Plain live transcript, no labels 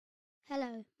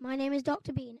Hello, my name is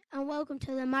Dr. Bean and welcome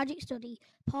to the Magic Study,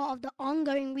 part of the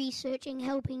ongoing research in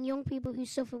helping young people who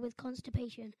suffer with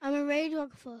constipation. I'm a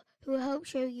radiographer who will help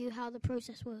show you how the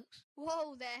process works.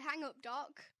 Whoa there, hang up,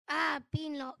 Doc.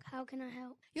 Beanlock, how can I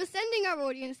help? You're sending our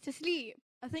audience to sleep.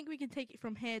 I think we can take it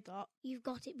from here, Doc. You've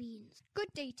got it, Beans. Good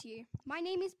day to you. My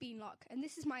name is Beanlock and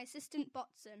this is my assistant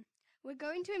Botson. We're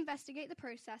going to investigate the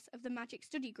process of the Magic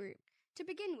Study Group. To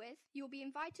begin with, you will be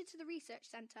invited to the research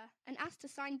centre and asked to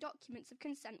sign documents of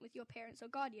consent with your parents or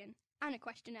guardian and a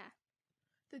questionnaire.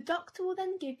 The doctor will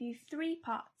then give you 3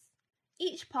 parts.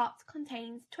 Each part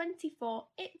contains 24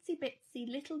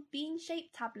 itsy-bitsy little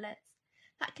bean-shaped tablets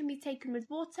that can be taken with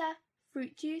water,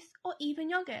 fruit juice or even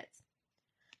yoghurt.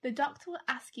 The doctor will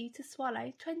ask you to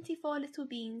swallow 24 little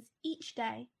beans each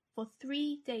day for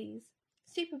 3 days,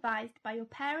 supervised by your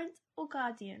parent or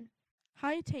guardian.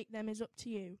 How you take them is up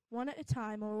to you, one at a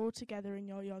time or all together in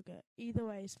your yoghurt. Either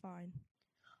way is fine.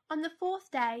 On the 4th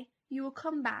day, you will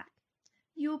come back.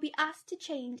 You will be asked to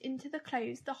change into the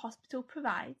clothes the hospital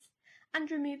provides and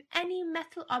remove any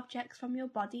metal objects from your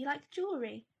body like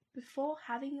jewellery before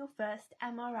having your first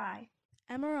MRI.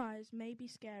 MRIs may be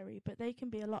scary, but they can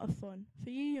be a lot of fun.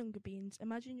 For you younger beans,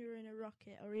 imagine you're in a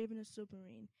rocket or even a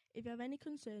submarine. If you have any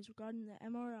concerns regarding the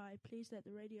MRI, please let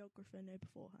the radiographer know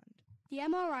beforehand. The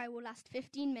MRI will last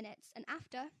 15 minutes and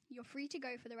after, you're free to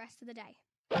go for the rest of the day.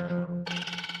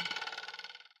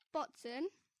 Botson,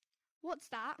 what's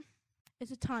that?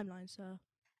 It's a timeline, sir.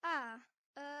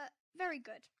 Very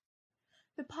good.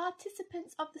 The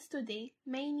participants of the study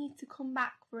may need to come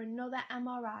back for another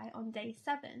MRI on day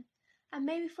 7 and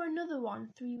maybe for another one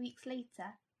 3 weeks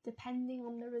later, depending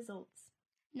on the results.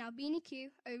 Now Beanie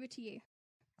Q, over to you.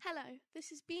 Hello,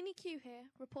 this is Beanie Q here,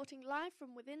 reporting live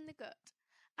from within the gut.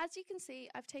 As you can see,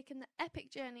 I've taken the epic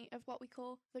journey of what we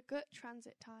call the gut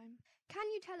transit time. Can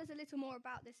you tell us a little more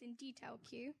about this in detail,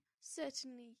 Q?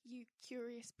 Certainly, you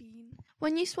curious bean.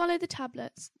 When you swallow the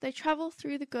tablets, they travel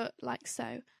through the gut like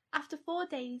so. After 4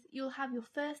 days, you'll have your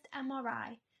first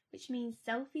MRI, which means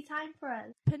selfie time for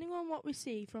us. Depending on what we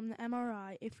see from the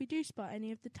MRI, if we do spot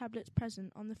any of the tablets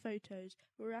present on the photos,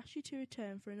 we'll ask you to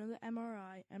return for another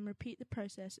MRI and repeat the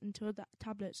process until the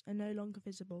tablets are no longer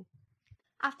visible.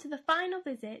 After the final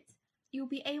visit, you'll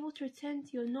be able to return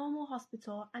to your normal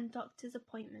hospital and doctor's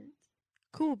appointment.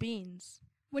 Cool beans.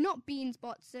 We're not beans,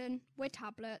 Botson. We're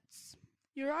tablets.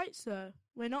 You're right, sir.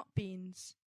 We're not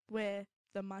beans. We're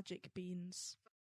the magic beans.